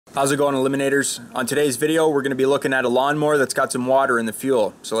How's it going, Eliminators? On today's video, we're going to be looking at a lawnmower that's got some water in the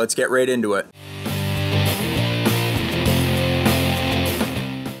fuel. So let's get right into it.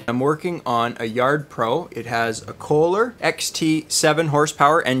 I'm working on a Yard Pro. It has a Kohler XT 7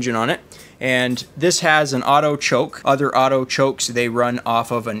 horsepower engine on it. And this has an auto choke. Other auto chokes, they run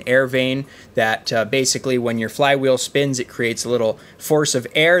off of an air vane that basically when your flywheel spins, it creates a little force of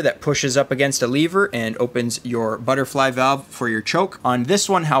air that pushes up against a lever and opens your butterfly valve for your choke. On this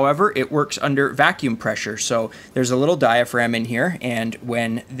one, however, it works under vacuum pressure. So there's a little diaphragm in here, and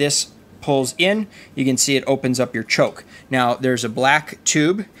when this pulls in, you can see it opens up your choke. Now there's a black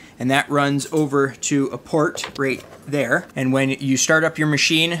tube, and that runs over to a port right there. And when you start up your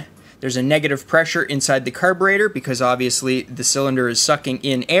machine, there's a negative pressure inside the carburetor because obviously the cylinder is sucking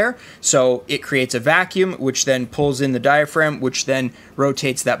in air, so it creates a vacuum which then pulls in the diaphragm, which then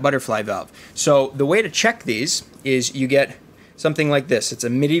rotates that butterfly valve. So the way to check these is you get something like this. It's a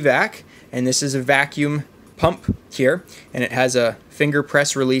midi vac, and this is a vacuum pump here, and it has a finger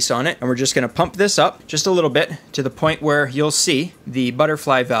press release on it, and we're just going to pump this up just a little bit to the point where you'll see the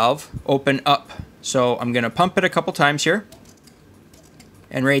butterfly valve open up. So I'm going to pump it a couple times here.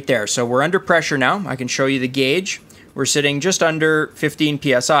 And right there, so we're under pressure now. I can show you the gauge. We're sitting just under 15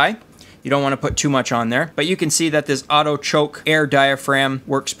 psi. You don't want to put too much on there, but you can see that this auto choke air diaphragm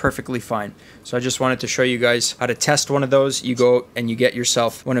works perfectly fine. So I just wanted to show you guys how to test one of those. You go and you get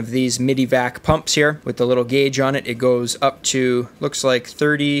yourself one of these midi vac pumps here with the little gauge on it. It goes up to, looks like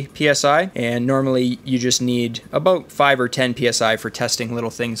 30 psi, and normally you just need about 5 or 10 psi for testing little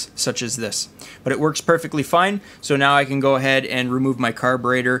things such as this. But it works perfectly fine, so now I can go ahead and remove my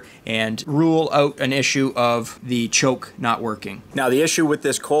carburetor and rule out an issue of the choke not working. Now the issue with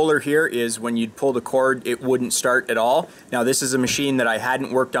this Kohler here is when you'd pull the cord, it wouldn't start at all. Now this is a machine that I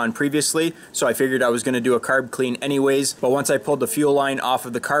hadn't worked on previously, so I figured I was going to do a carb clean anyways, but once I pulled the fuel line off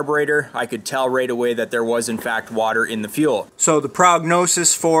of the carburetor, I could tell right away that there was in fact water in the fuel. So the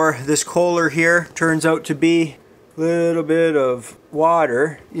prognosis for this Kohler here turns out to be a little bit of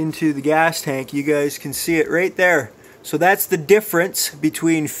water into the gas tank. You guys can see it right there. So that's the difference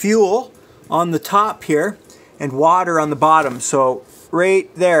between fuel on the top here and water on the bottom. So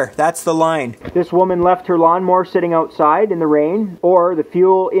right there, that's the line. This woman left her lawnmower sitting outside in the rain, or the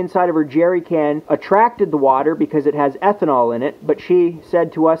fuel inside of her jerry can attracted the water because it has ethanol in it, but she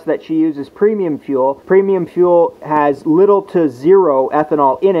said to us that she uses premium fuel. Premium fuel has little to zero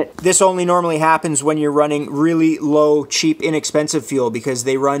ethanol in it. This only normally happens when you're running really low, cheap, inexpensive fuel because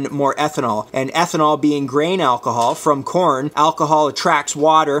they run more ethanol. And ethanol being grain alcohol from corn, alcohol attracts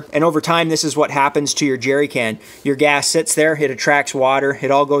water, and over time this is what happens to your jerry can. Your gas sits there, it attracts water, it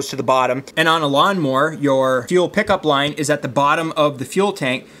all goes to the bottom. And on a lawnmower, your fuel pickup line is at the bottom of the fuel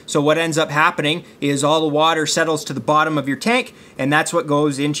tank. So what ends up happening is all the water settles to the bottom of your tank, and that's what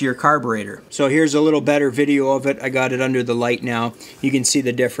goes into your carburetor. So here's a little better video of it. I got it under the light now. You can see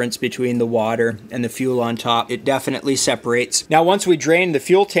the difference between the water and the fuel on top. It definitely separates. Now once we drained the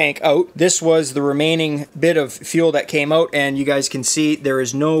fuel tank out, this was the remaining bit of fuel that came out, and you guys can see there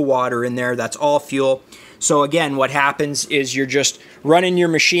is no water in there. That's all fuel. So again, what happens is you're just running your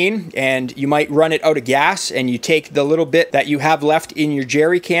machine, and you might run it out of gas, and you take the little bit that you have left in your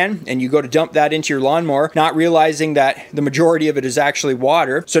jerry can and you go to dump that into your lawnmower, not realizing that the majority of it is actually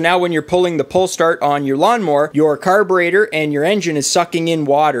water. So now when you're pulling the pull start on your lawnmower, your carburetor and your engine is sucking in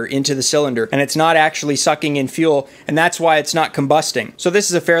water into the cylinder, and it's not actually sucking in fuel, and that's why it's not combusting. So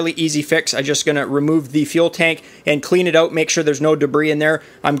this is a fairly easy fix. I'm just gonna remove the fuel tank and clean it out, make sure there's no debris in there.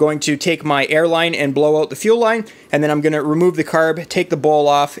 I'm going to take my air line and blow out the fuel line, and then I'm gonna remove the carb, take the bowl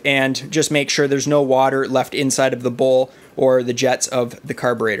off, and just make sure there's no water left inside of the bowl or the jets of the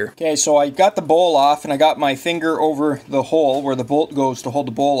carburetor. Okay, so I got the bowl off, and I got my finger over the hole where the bolt goes to hold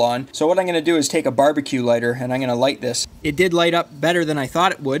the bowl on. So what I'm gonna do is take a barbecue lighter, and I'm gonna light this. It did light up better than I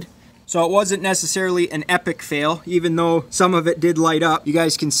thought it would. So it wasn't necessarily an epic fail, even though some of it did light up. You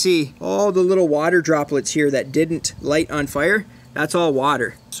guys can see all the little water droplets here that didn't light on fire. That's all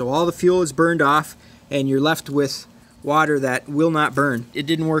water. So all the fuel is burned off, and you're left with water that will not burn. It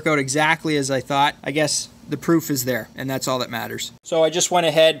didn't work out exactly as I thought. I guess the proof is there, and that's all that matters. So I just went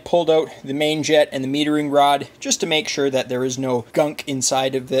ahead, pulled out the main jet and the metering rod just to make sure that there is no gunk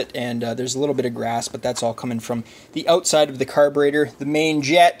inside of it, and there's a little bit of grass, but that's all coming from the outside of the carburetor. The main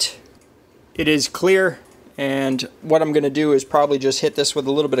jet, it is clear, and what I'm going to do is probably just hit this with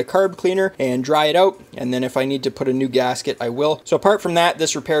a little bit of carb cleaner and dry it out, and then if I need to put a new gasket, I will. So apart from that,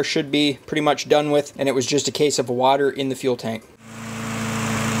 this repair should be pretty much done with, and it was just a case of water in the fuel tank.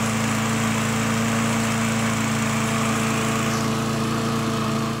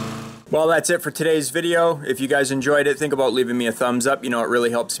 Well, that's it for today's video. If you guys enjoyed it, think about leaving me a thumbs up. You know, it really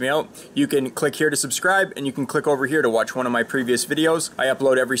helps me out. You can click here to subscribe, and you can click over here to watch one of my previous videos. I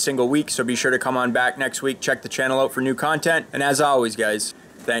upload every single week, so be sure to come on back next week, check the channel out for new content. And as always, guys,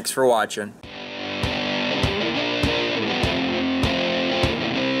 thanks for watching.